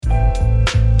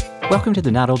Welcome to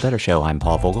the Not Old Better Show. I'm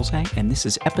Paul Vogelsang, and this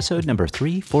is episode number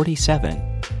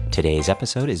 347. Today's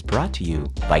episode is brought to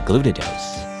you by Glutadose.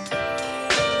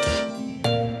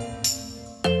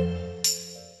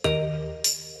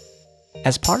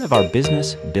 As part of our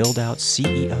Business Build-Out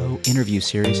CEO interview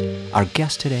series, our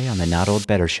guest today on the Not Old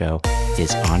Better Show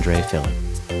is Andre Filip.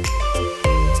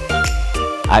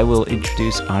 I will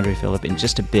introduce Andre Filip in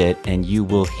just a bit, and you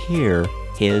will hear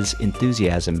his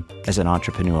enthusiasm as an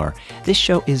entrepreneur. This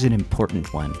show is an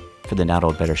important one for the Not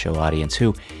Old Better Show audience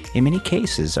who, in many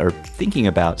cases, are thinking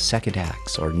about second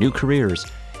acts or new careers,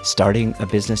 starting a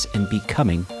business and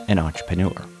becoming an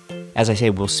entrepreneur. As I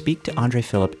say, we'll speak to Andre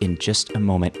Filip in just a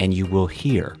moment, and you will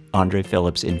hear Andre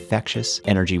Filip's infectious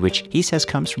energy, which he says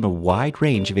comes from a wide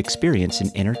range of experience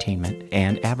in entertainment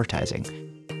and advertising.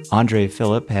 Andre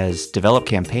Filip has developed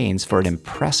campaigns for an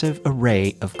impressive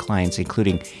array of clients,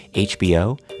 including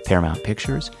HBO, Paramount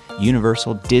Pictures,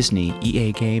 Universal, Disney,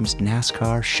 EA Games,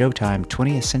 NASCAR, Showtime,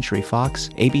 20th Century Fox,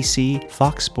 ABC,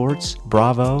 Fox Sports,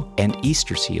 Bravo, and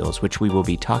Easter Seals, which we will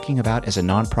be talking about as a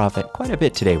nonprofit quite a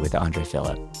bit today with Andre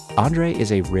Filip. Andre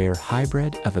is a rare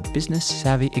hybrid of a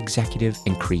business-savvy executive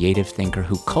and creative thinker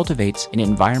who cultivates an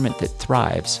environment that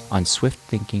thrives on swift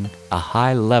thinking, a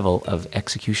high level of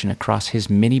execution across his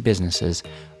many businesses,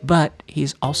 but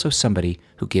he's also somebody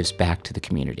who gives back to the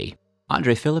community.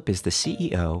 Andre Filip is the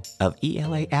CEO of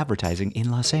ELA Advertising in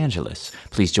Los Angeles.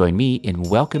 Please join me in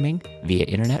welcoming, via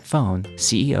internet phone,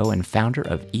 CEO and founder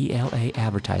of ELA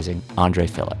Advertising, Andre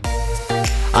Filip.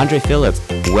 Andre Filip,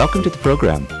 welcome to the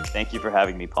program. Thank you for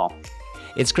having me, Paul.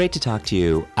 It's great to talk to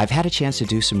you. I've had a chance to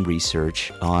do some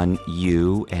research on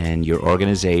you and your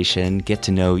organization, get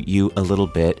to know you a little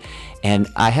bit. And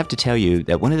I have to tell you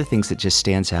that one of the things that just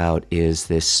stands out is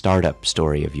this startup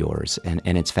story of yours. And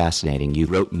it's fascinating. You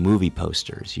wrote movie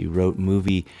posters, you wrote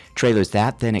movie trailers.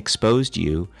 That then exposed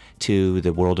you to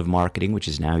the world of marketing, which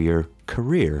is now your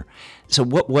career. So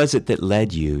what was it that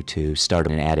led you to start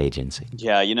an ad agency?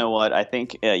 Yeah, you know what? I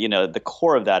think, the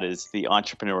core of that is the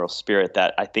entrepreneurial spirit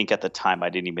that I think at the time I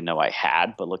didn't even know I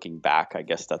had. But looking back, I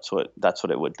guess that's what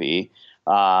it would be.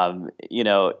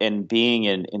 And being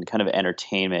in kind of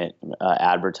entertainment,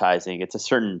 advertising, it's a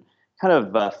certain kind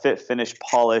of fit, finish,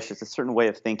 polish. It's a certain way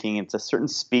of thinking. It's a certain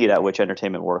speed at which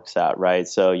entertainment works at, right?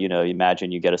 So, you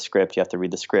imagine you get a script, you have to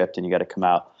read the script, and you got to come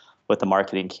out with a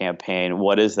marketing campaign.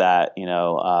 What is that,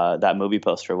 that movie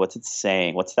poster? What's it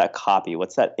saying? What's that copy?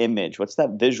 What's that image? What's that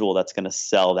visual that's going to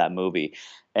sell that movie?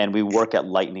 And we work at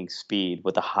lightning speed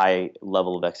with a high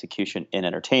level of execution in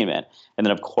entertainment. And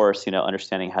then, of course,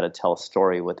 understanding how to tell a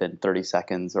story within 30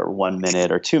 seconds or 1 minute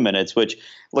or 2 minutes, which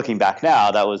looking back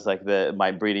now, that was like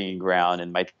my breeding ground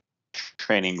and my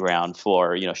training ground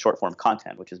for, short form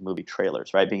content, which is movie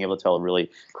trailers, right? Being able to tell really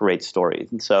great stories.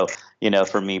 And so,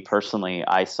 for me personally,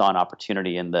 I saw an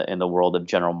opportunity in the world of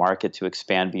general market to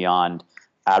expand beyond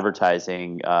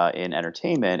advertising in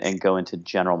entertainment and go into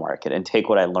general market and take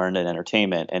what I learned in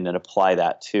entertainment and then apply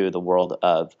that to the world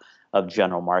of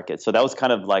general market. So that was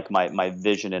kind of like my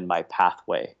vision and my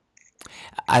pathway.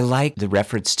 I like the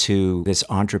reference to this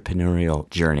entrepreneurial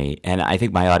journey, and I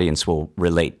think my audience will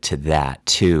relate to that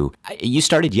too. You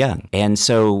started young, and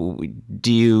so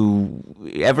do you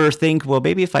ever think, well,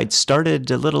 maybe if I'd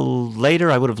started a little later,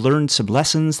 I would have learned some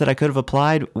lessons that I could have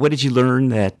applied? What did you learn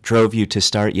that drove you to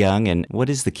start young, and what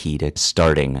is the key to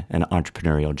starting an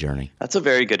entrepreneurial journey? That's a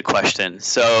very good question.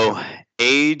 So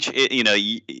age,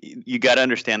 you got to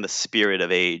understand the spirit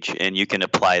of age, and you can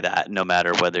apply that no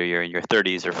matter whether you're in your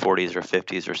 30s or 40s or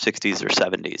 50s or 60s or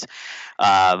 70s.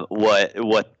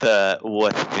 What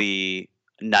the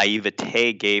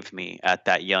naivete gave me at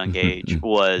that young age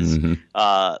was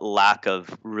lack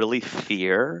of really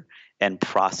fear and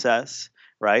process.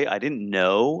 Right? I didn't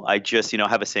know. I just,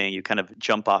 have a saying, you kind of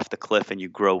jump off the cliff and you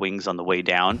grow wings on the way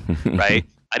down. Right?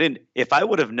 If I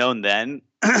would have known then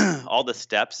all the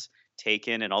steps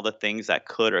taken and all the things that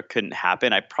could or couldn't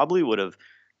happen, I probably wouldn't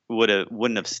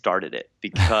have started it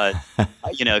because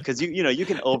because you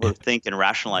can overthink and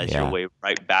rationalize your way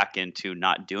right back into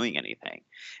not doing anything.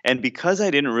 And because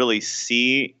I didn't really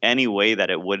see any way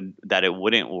that it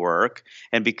wouldn't work,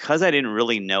 and because I didn't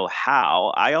really know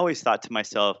how, I always thought to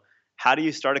myself, how do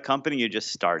you start a company? You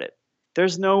just start it.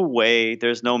 There's no way,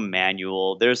 there's no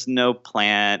manual, there's no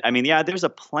plan. I mean, yeah, there's a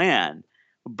plan.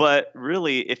 But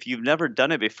really, if you've never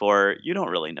done it before, you don't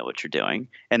really know what you're doing,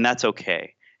 and that's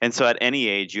okay. And so at any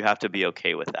age, you have to be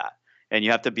okay with that. And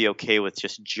you have to be okay with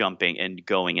just jumping and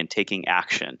going and taking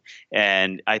action.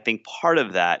 And I think part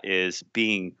of that is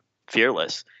being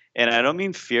fearless. And I don't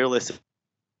mean fearless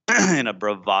in a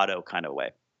bravado kind of way.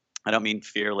 I don't mean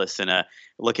fearless in a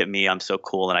look at me, I'm so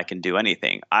cool and I can do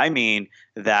anything. I mean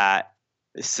that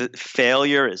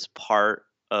Failure is part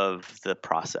of the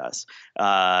process.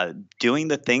 Doing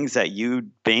the things that you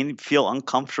may feel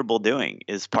uncomfortable doing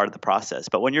is part of the process.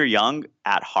 But when you're young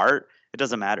at heart, it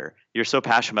doesn't matter. You're so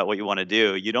passionate about what you want to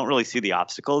do. You don't really see the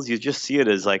obstacles. You just see it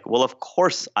as like, well, of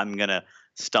course I'm going to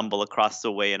stumble across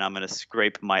the way and I'm going to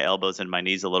scrape my elbows and my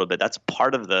knees a little bit. That's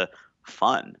part of the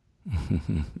fun.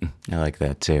 I like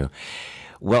that too.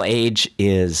 Well, age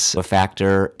is a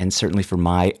factor, and certainly for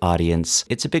my audience,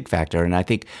 it's a big factor. And I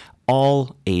think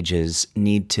all ages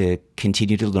need to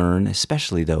continue to learn,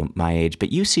 especially though my age.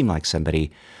 But you seem like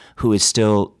somebody who is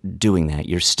still doing that.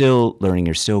 You're still learning,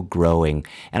 you're still growing.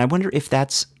 And I wonder if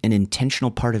that's an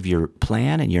intentional part of your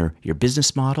plan and your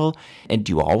business model. And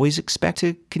do you always expect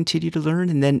to continue to learn?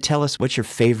 And then tell us, what's your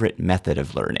favorite method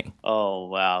of learning? Oh,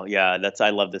 wow. Yeah, I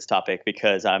love this topic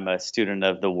because I'm a student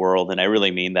of the world, and I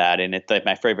really mean that. And it's like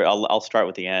my favorite, I'll start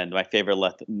with the end. My favorite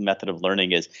method of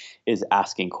learning is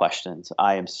asking questions.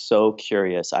 I am so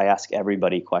curious. I ask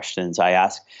everybody questions. I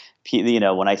ask,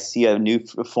 when I see a new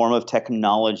form of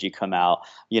technology come out,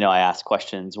 I ask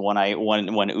questions.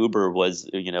 When Uber was,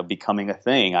 becoming a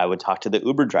thing, I would talk to the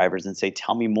Uber drivers and say,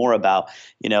 tell me more about,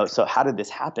 so how did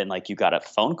this happen? Like, you got a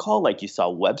phone call, like you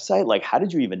saw a website, like how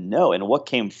did you even know? And what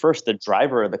came first, the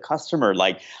driver or the customer?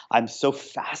 Like, I'm so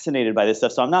fascinated by this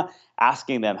stuff. So I'm not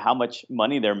asking them how much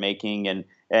money they're making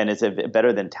and is it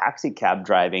better than taxi cab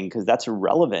driving? Because that's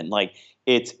irrelevant. Like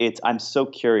I'm so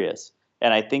curious.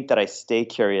 And I think that I stay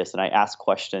curious and I ask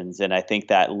questions. And I think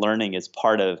that learning is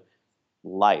part of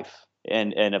life.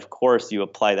 And of course, you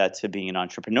apply that to being an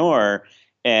entrepreneur.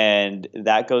 And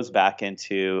that goes back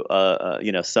into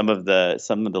some of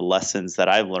the lessons that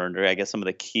I've learned, or I guess some of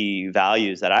the key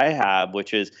values that I have,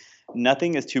 which is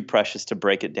nothing is too precious to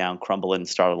break it down, crumble it, and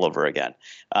start all over again.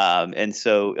 And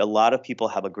so a lot of people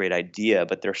have a great idea,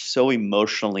 but they're so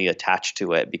emotionally attached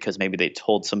to it because maybe they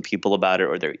told some people about it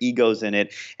or their ego's in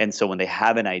it. And so when they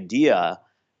have an idea,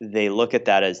 they look at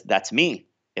that as, that's me.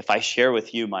 If I share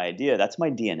with you my idea, that's my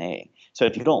DNA. So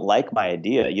if you don't like my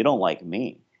idea, you don't like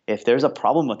me. If there's a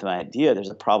problem with my idea, there's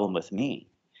a problem with me.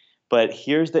 But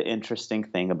here's the interesting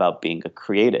thing about being a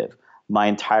creative. My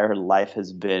entire life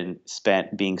has been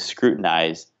spent being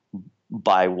scrutinized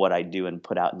by what I do and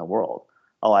put out in the world.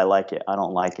 Oh, I like it. I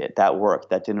don't like it. That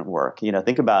worked. That didn't work.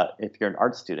 Think about if you're an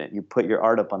art student, you put your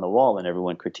art up on the wall and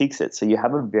everyone critiques it. So you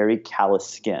have a very callous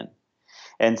skin.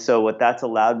 And so what that's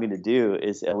allowed me to do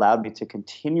is allowed me to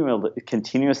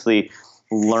continuously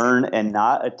learn and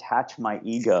not attach my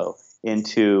ego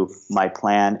into my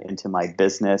plan, into my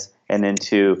business, and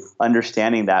into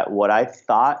understanding that what I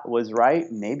thought was right,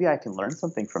 maybe I can learn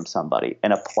something from somebody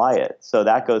and apply it. So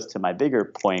that goes to my bigger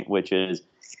point, which is,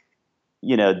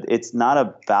 it's not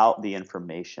about the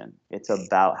information. It's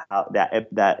about how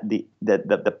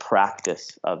the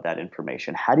practice of that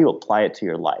information. How do you apply it to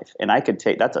your life? And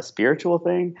that's a spiritual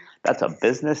thing. That's a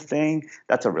business thing.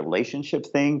 That's a relationship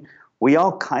thing. We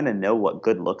all kind of know what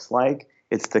good looks like.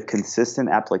 It's the consistent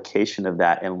application of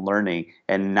that and learning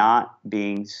and not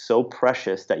being so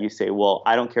precious that you say, well,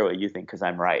 I don't care what you think because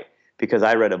I'm right. Because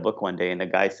I read a book one day and the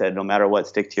guy said, no matter what,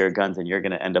 stick to your guns and you're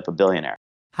going to end up a billionaire.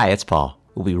 Hi, it's Paul.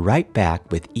 We'll be right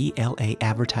back with ELA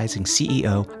Advertising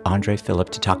CEO Andre Filip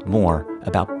to talk more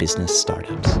about business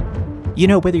startups.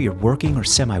 Whether you're working or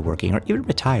semi-working or even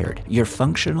retired, your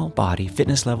functional body,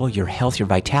 fitness level, your health, your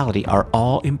vitality are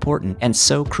all important and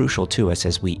so crucial to us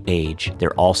as we age.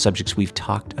 They're all subjects we've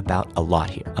talked about a lot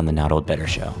here on the Not Old Better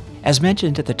Show. As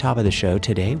mentioned at the top of the show,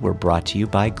 today we're brought to you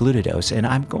by Glutadose, and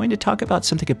I'm going to talk about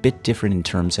something a bit different in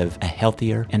terms of a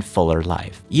healthier and fuller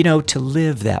life. To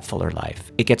live that fuller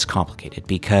life, it gets complicated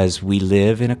because we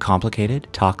live in a complicated,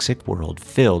 toxic world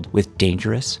filled with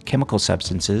dangerous chemical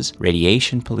substances,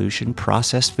 radiation pollution,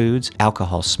 processed foods,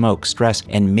 alcohol, smoke, stress,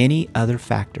 and many other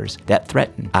factors that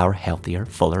threaten our healthier,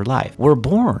 fuller life. We're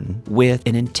born with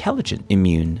an intelligent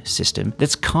immune system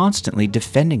that's constantly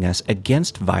defending us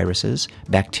against viruses,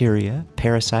 bacteria,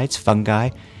 parasites, fungi,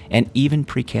 and even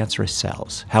precancerous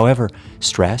cells. However,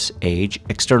 stress, age,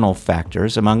 external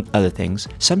factors, among other things,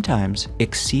 sometimes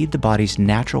exceed the body's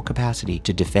natural capacity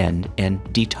to defend and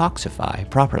detoxify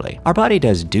properly. Our body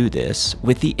does do this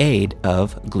with the aid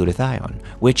of glutathione,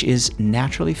 which is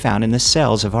naturally found in the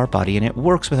cells of our body, and it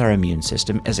works with our immune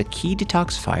system as a key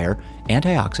detoxifier,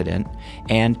 antioxidant,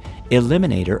 and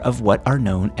eliminator of what are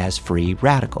known as free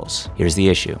radicals. Here's the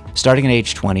issue. Starting at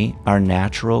age 20, our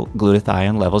natural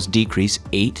glutathione levels decrease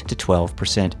 8 to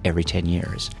 12% every 10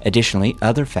 years. Additionally,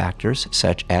 other factors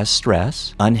such as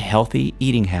stress, unhealthy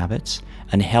eating habits,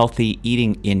 unhealthy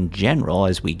eating in general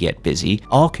as we get busy,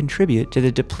 all contribute to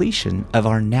the depletion of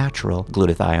our natural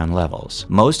glutathione levels.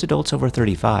 Most adults over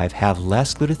 35 have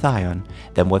less glutathione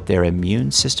than what their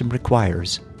immune system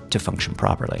requires to function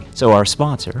properly. So our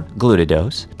sponsor,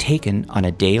 Glutadose, taken on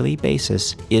a daily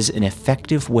basis, is an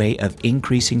effective way of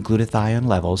increasing glutathione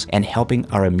levels and helping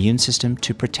our immune system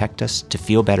to protect us, to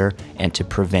feel better, and to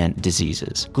prevent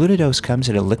diseases. Glutadose comes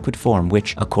in a liquid form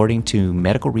which, according to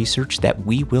medical research that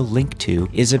we will link to,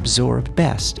 is absorbed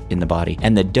best in the body,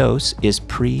 and the dose is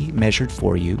pre-measured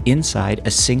for you inside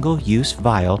a single-use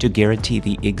vial to guarantee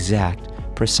the exact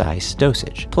precise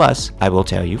dosage. Plus, I will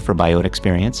tell you from my own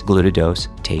experience, Glutadose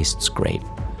tastes great.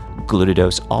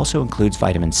 Glutadose also includes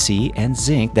vitamin C and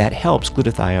zinc that helps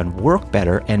glutathione work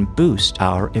better and boost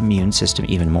our immune system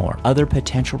even more. Other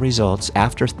potential results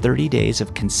after 30 days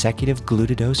of consecutive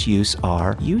Glutadose use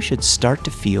are you should start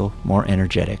to feel more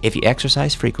energetic. If you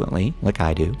exercise frequently, like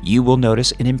I do, you will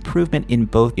notice an improvement in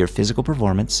both your physical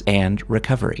performance and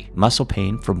recovery. Muscle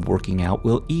pain from working out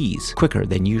will ease quicker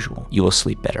than usual. You will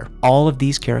sleep better. All of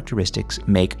these characteristics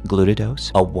make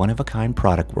Glutadose a one-of-a-kind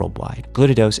product worldwide.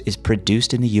 Glutadose is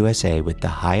produced in the USA with the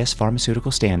highest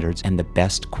pharmaceutical standards and the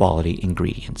best quality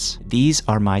ingredients. These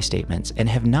are my statements and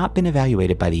have not been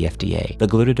evaluated by the FDA. The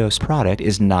Glutadose product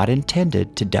is not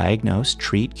intended to diagnose,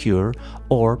 treat, cure,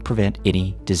 or prevent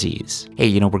any disease.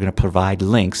 Hey, we're going to provide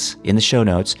links in the show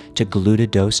notes to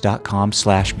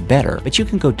glutadose.com/better, but you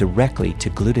can go directly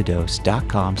to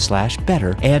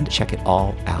glutadose.com/better and check it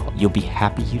all out. You'll be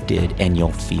happy you did and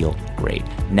you'll feel great.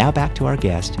 Now back to our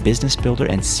guest, business builder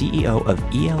and CEO of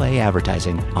ELA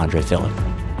Advertising, Andre Filip.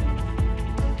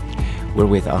 We're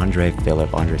with Andre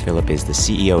Filip. Andre Filip is the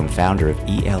CEO and founder of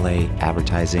ELA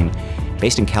Advertising,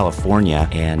 based in California.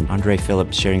 And Andre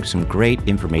Filip sharing some great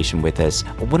information with us.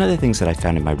 One of the things that I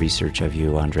found in my research of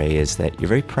you, Andre, is that you're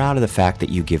very proud of the fact that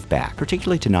you give back,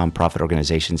 particularly to nonprofit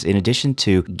organizations. In addition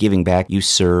to giving back, you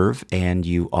serve and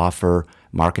you offer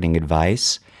marketing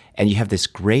advice. And you have this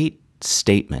great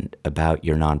statement about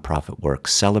your nonprofit work: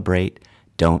 celebrate,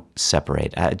 don't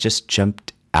separate. It just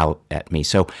jumped out at me.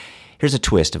 So here's a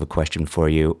twist of a question for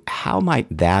you. How might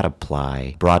that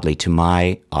apply broadly to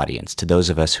my audience, to those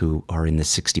of us who are in the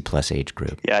 60-plus age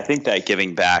group? Yeah, I think that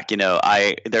giving back,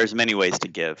 there's many ways to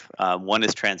give. One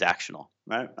is transactional,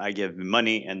 right? I give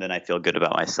money and then I feel good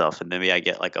about myself, and maybe I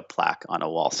get like a plaque on a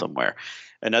wall somewhere.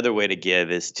 Another way to give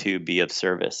is to be of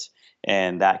service.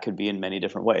 And that could be in many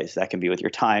different ways. That can be with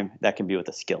your time. That can be with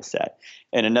a skill set.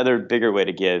 And another bigger way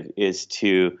to give is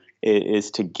to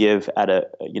give at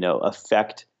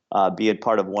be a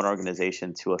part of one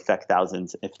organization to affect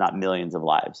thousands, if not millions, of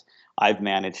lives. I've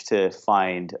managed to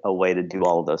find a way to do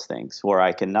all of those things where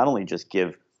I can not only just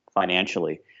give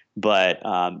financially, but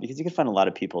because you can find a lot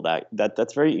of people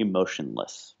that's very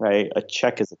emotionless, right? A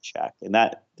check is a check, and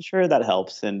that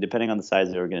helps. And depending on the size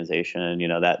of the organization,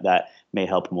 that may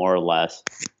help more or less.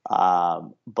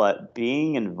 But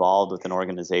being involved with an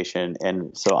organization,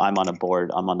 and so I'm on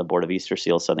the board of Easter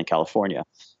Seal Southern California,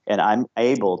 and I'm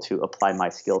able to apply my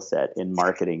skill set in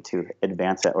marketing to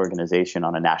advance that organization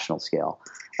on a national scale.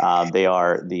 They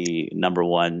are the number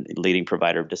one leading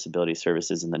provider of disability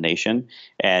services in the nation.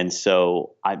 And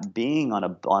so being on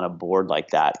a board like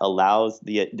that allows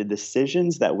the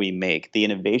decisions that we make, the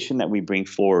innovation that we bring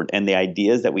forward, and the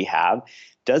ideas that we have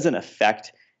doesn't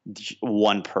affect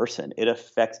one person. It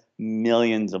affects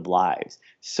millions of lives.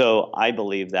 So I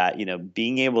believe that,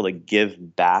 being able to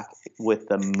give back with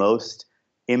the most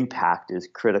impact is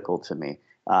critical to me.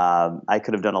 I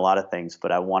could have done a lot of things,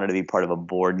 but I wanted to be part of a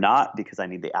board, not because I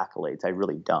need the accolades. I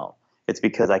really don't. It's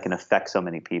because I can affect so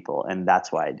many people, and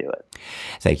that's why I do it.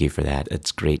 Thank you for that.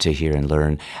 It's great to hear and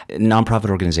learn. Nonprofit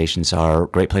organizations are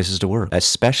great places to work,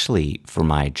 especially for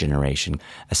my generation,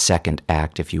 a second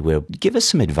act, if you will. Give us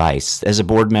some advice as a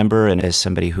board member and as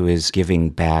somebody who is giving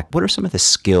back. What are some of the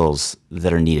skills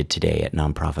that are needed today at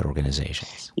nonprofit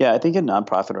organizations? Yeah, I think in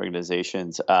nonprofit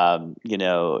organizations, I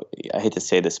hate to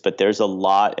say this, but there's a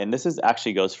lot, and this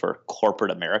actually goes for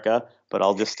corporate America, but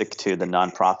I'll just stick to the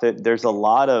nonprofit. There's a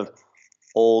lot of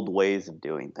old ways of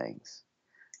doing things.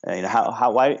 I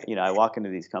walk into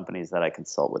these companies that I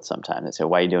consult with sometimes. They say,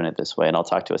 "Why are you doing it this way?" And I'll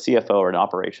talk to a CFO or an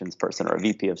operations person or a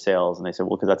VP of sales, and they say,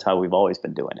 "Well, because that's how we've always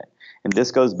been doing it." And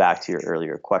this goes back to your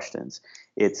earlier questions.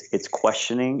 It's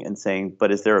questioning and saying,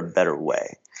 "But is there a better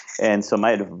way?" And so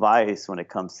my advice when it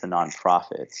comes to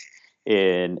nonprofits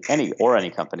in any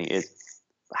company is,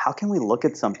 how can we look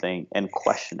at something and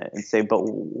question it and say, but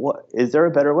what is there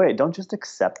a better way? Don't just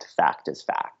accept fact as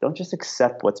fact. Don't just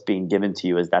accept what's being given to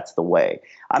you as that's the way.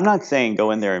 I'm not saying go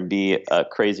in there and be a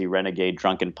crazy renegade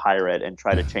drunken pirate and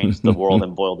try to change the world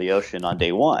and boil the ocean on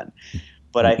day one.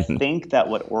 But I think that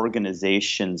what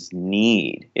organizations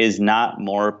need is not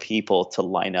more people to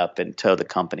line up and toe the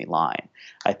company line.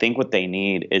 I think what they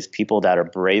need is people that are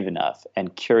brave enough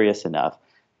and curious enough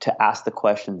to ask the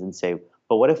questions and say,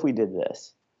 but what if we did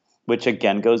this? Which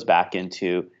again goes back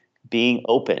into being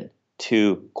open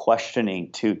to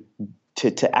questioning, to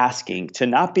asking, to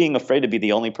not being afraid to be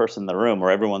the only person in the room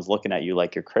where everyone's looking at you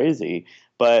like you're crazy.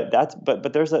 But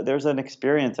there's an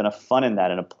experience and a fun in that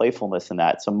and a playfulness in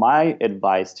that. So my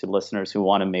advice to listeners who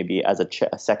want to maybe as a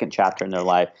second chapter in their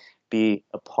life be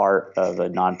a part of a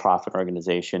nonprofit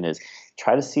organization is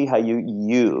try to see how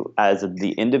you as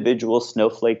the individual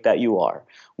snowflake that you are,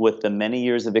 with the many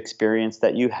years of experience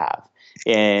that you have,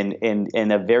 in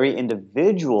a very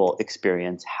individual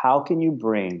experience, how can you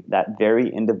bring that very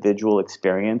individual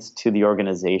experience to the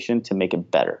organization to make it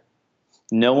better?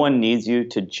 No one needs you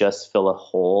to just fill a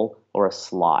hole or a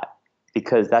slot,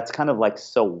 because that's kind of like,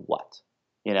 so what?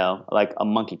 Like a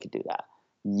monkey could do that.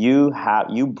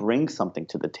 You bring something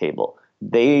to the table.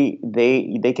 They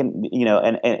can,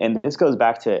 and this goes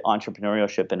back to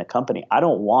entrepreneurship in a company. I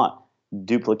don't want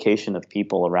duplication of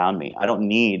people around me. I don't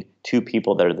need two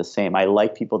people that are the same. I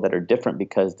like people that are different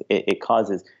because it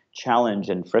causes challenge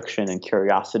and friction and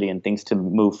curiosity and things to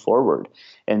move forward.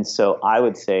 And so I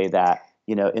would say that,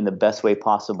 in the best way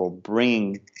possible,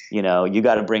 you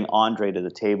got to bring Andre to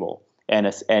the table, and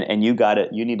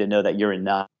you need to know that you're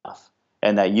enough,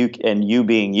 and that you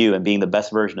being you and being the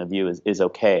best version of you is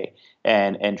okay,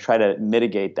 and try to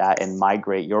mitigate that and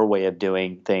migrate your way of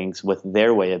doing things with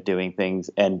their way of doing things,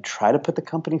 and try to put the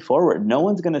company forward. No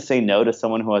one's going to say no to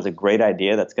someone who has a great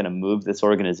idea that's going to move this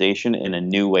organization in a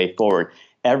new way forward.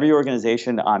 Every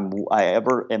organization I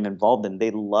ever am involved in,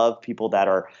 they love people that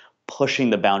are pushing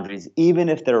the boundaries, even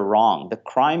if they're wrong. The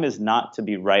crime is not to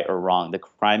be right or wrong. The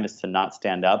crime is to not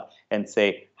stand up and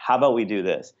say, how about we do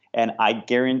this? And I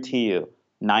guarantee you,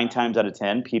 9 times out of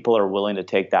 10, people are willing to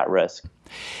take that risk.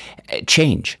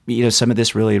 Change. Some of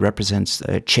this really represents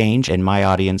change, and my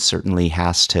audience certainly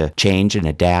has to change and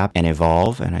adapt and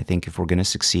evolve. And I think if we're going to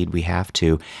succeed, we have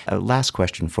to. Last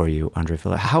question for you, Andre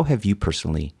Filip. How have you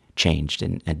personally changed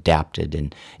and adapted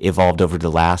and evolved over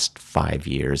the last 5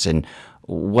 years? And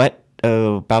what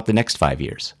about the next 5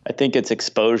 years? I think it's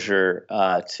exposure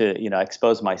to,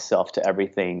 expose myself to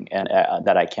everything and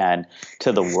that I can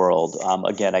to the world.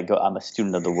 Again, I'm a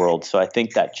student of the world. So I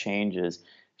think that change is,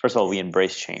 first of all, we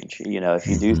embrace change. If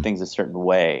you do things a certain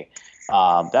way,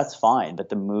 that's fine. But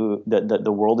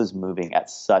the world is moving at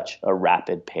such a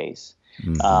rapid pace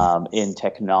in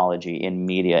technology, in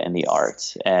media, in the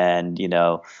arts. And,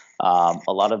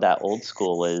 a lot of that old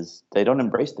school is they don't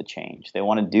embrace the change. They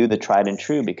want to do the tried and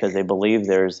true because they believe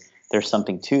there's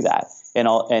something to that. And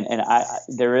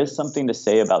there is something to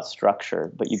say about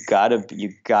structure, but you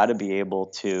gotta be able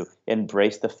to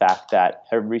embrace the fact that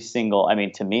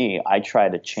to me, I try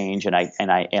to change, and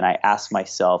I ask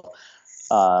myself,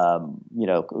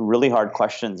 really hard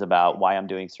questions about why I'm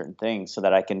doing certain things so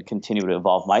that I can continue to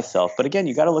evolve myself. But again,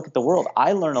 you got to look at the world.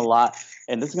 I learn a lot,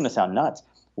 and this is going to sound nuts.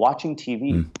 Watching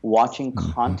TV, watching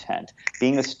content,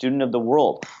 being a student of the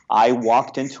world. I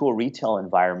walked into a retail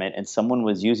environment and someone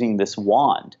was using this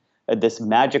wand, this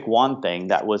magic wand thing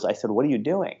I said, what are you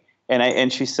doing?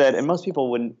 And she said, and most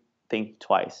people wouldn't think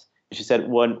twice. She said,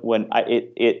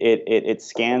 it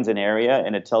scans an area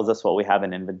and it tells us what we have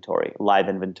in inventory, live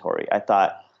inventory. I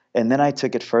thought, and then I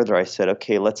took it further. I said,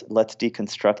 okay, let's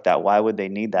deconstruct that. Why would they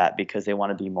need that? Because they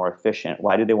want to be more efficient.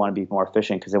 Why do they want to be more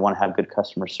efficient? Because they want to have good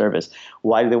customer service.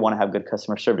 Why do they want to have good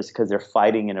customer service? Because they're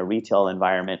fighting in a retail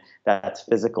environment that's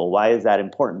physical. Why is that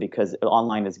important? Because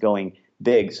online is going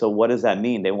big. So what does that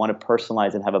mean? They want to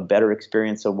personalize and have a better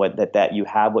experience of that you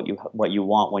have what you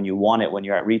want when you want it when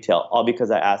you're at retail. All because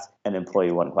I asked an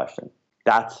employee one question.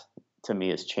 That's, to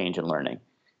me, is change and learning.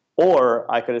 Or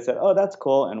I could have said, oh, that's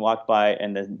cool, and walked by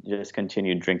and then just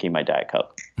continued drinking my Diet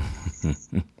Coke.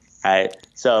 Right?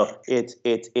 So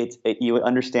you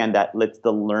understand that it's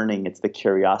the learning, it's the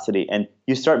curiosity, and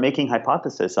you start making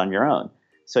hypotheses on your own.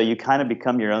 So you kind of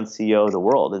become your own CEO of the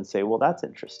world and say, well, that's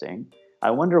interesting.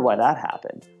 I wonder why that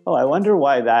happened. Oh, I wonder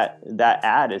why that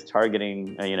ad is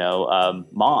targeting,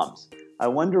 moms. I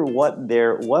wonder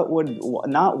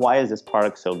not why is this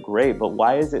product so great, but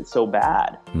why is it so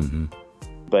bad? Mm-hmm.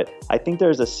 But I think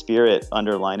there's a spirit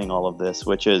underlining all of this,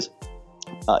 which is,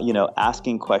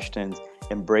 asking questions,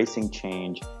 embracing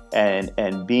change,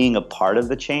 and being a part of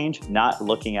the change, not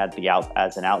looking at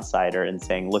as an outsider and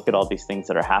saying, look at all these things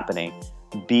that are happening.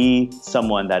 Be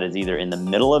someone that is either in the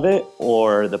middle of it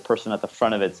or the person at the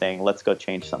front of it saying, let's go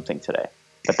change something today.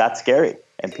 But that's scary,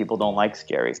 and people don't like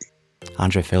scary.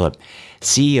 Andre Filip,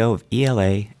 CEO of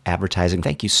ELA Advertising,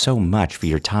 thank you so much for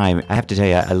your time. I have to tell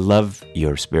you, I love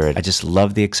your spirit. I just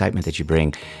love the excitement that you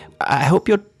bring. I hope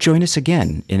you'll join us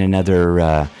again in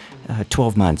another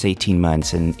 12 months, 18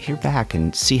 months, and hear back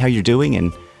and see how you're doing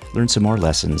and learn some more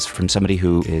lessons from somebody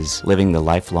who is living the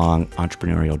lifelong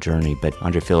entrepreneurial journey. But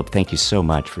Andre Filip, thank you so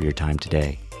much for your time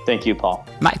today. Thank you, Paul.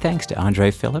 My thanks to Andre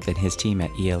Filip and his team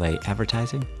at ELA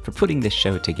Advertising for putting this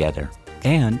show together.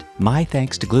 And my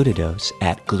thanks to Glutadose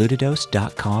at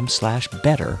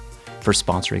glutadose.com/better for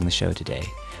sponsoring the show today.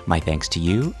 My thanks to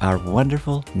you, our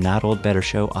wonderful Not Old Better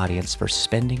Show audience, for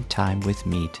spending time with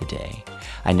me today.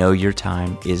 I know your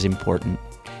time is important,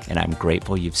 and I'm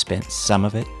grateful you've spent some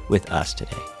of it with us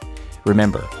today.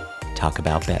 Remember, talk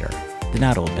about better, the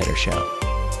Not Old Better Show.